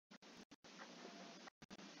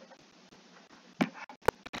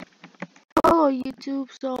YouTube.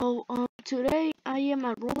 So today I am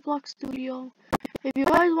at Roblox Studio. If you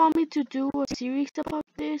guys want me to do a series about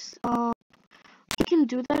this, I can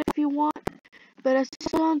do that if you want. But as you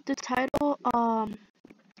saw on the title, I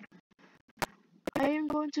am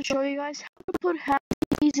going to show you guys how to put hats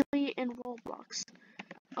easily in Roblox.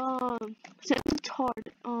 Since it's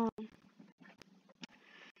hard.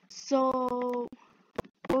 So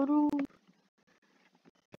go to,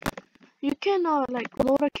 you can like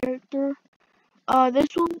load a character. This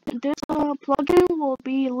plugin will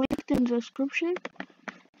be linked in the description,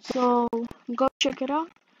 so go check it out.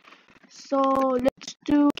 So let's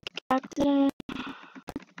do Captain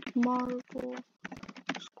Marvel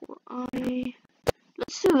score I.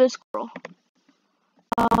 Let's do this girl.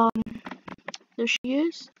 There she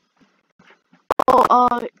is.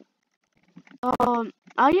 Oh,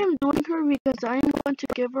 I am doing her because I am going to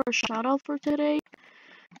give her a shout out for today.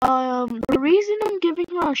 The reason I'm giving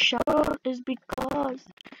her a shout out is because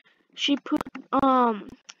she put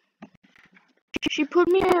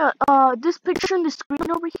me this picture on the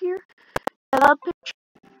screen over here. That picture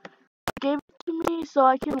gave it to me so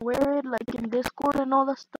I can wear it like in Discord and all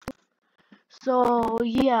that stuff. So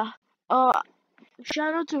yeah,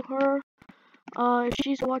 shout out to her. If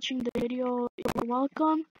she's watching the video, you're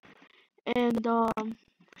welcome. And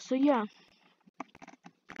so yeah.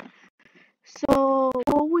 So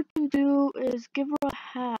what we can do is give her a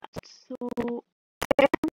hat. So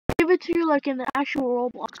give it to you like in the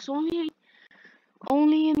actual Roblox,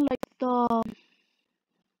 only in like the,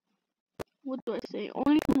 what do I say?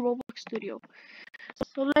 Only in Roblox Studio.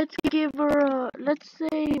 So let's give her a, let's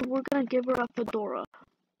say we're gonna give her a fedora.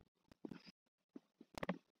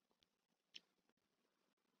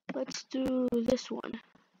 Let's do this one.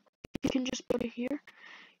 You can just put it here.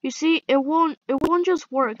 You see, it won't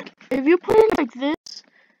just work. If you put it like this,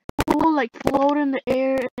 it will like float in the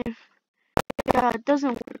air. And yeah, it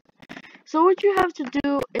doesn't work. So what you have to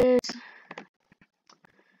do is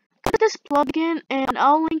get this plugin, and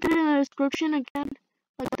I'll link it in the description again,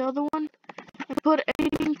 like the other one. And put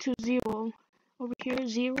everything to 0. Over here,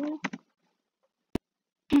 0.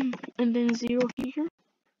 And then 0 here.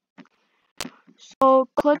 So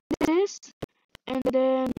click this, and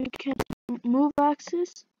then you can move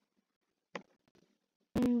axis,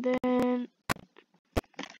 and then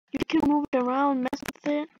you can move it around, mess with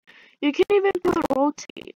it. You can even do the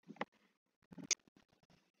rotate.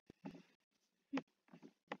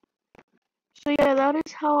 So yeah, that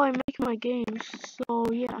is how I make my games.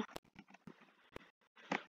 So yeah.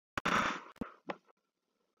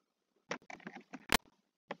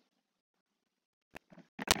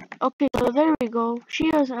 Okay, so there we go.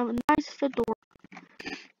 She has a nice fedora.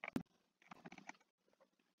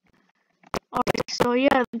 Alright, so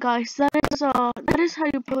yeah, guys, that is how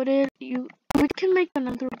you put it. We can make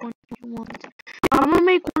another one if you want. I'm gonna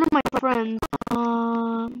make one of my friends.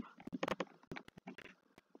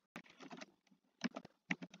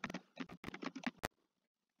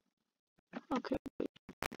 Okay.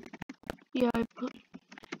 Yeah, I put.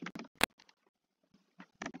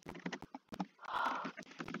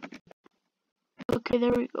 Okay,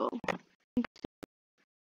 there we go.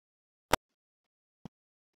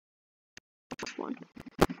 This one.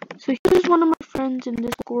 So here's one of my friends in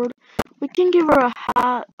Discord. We can give her a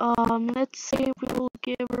hat. Let's say we will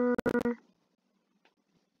give her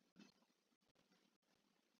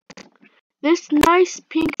this nice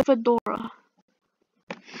pink fedora.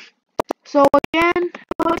 So again,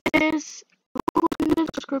 put this in the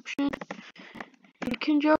description. You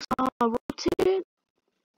can just rotate it.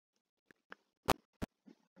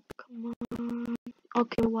 Come on.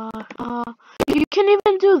 Okay, wow. You can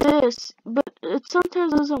even do this, but it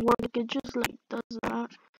sometimes doesn't work. It just like does that.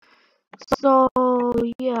 So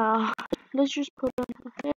yeah, let's just put on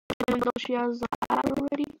her head. Even though she has a hat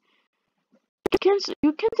already,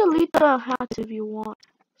 you can delete the hats if you want.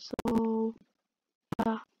 So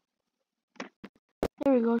yeah,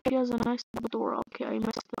 there we go. She has a nice fedora. Okay, I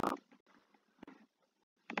messed up.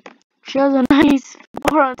 She has a nice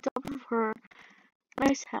fedora on top of her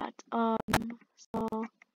nice hat. So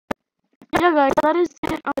yeah, guys, that is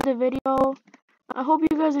it on the video. I hope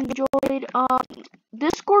you guys enjoyed.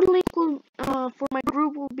 Discord link will for my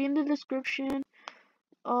group will be in the description.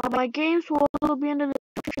 My games will also be in the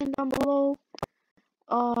description down below.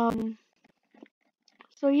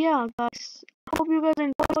 So yeah, guys, I hope you guys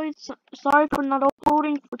enjoyed. Sorry for not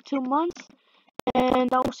uploading for 2 months,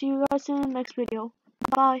 and I will see you guys in the next video.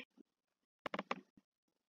 Bye.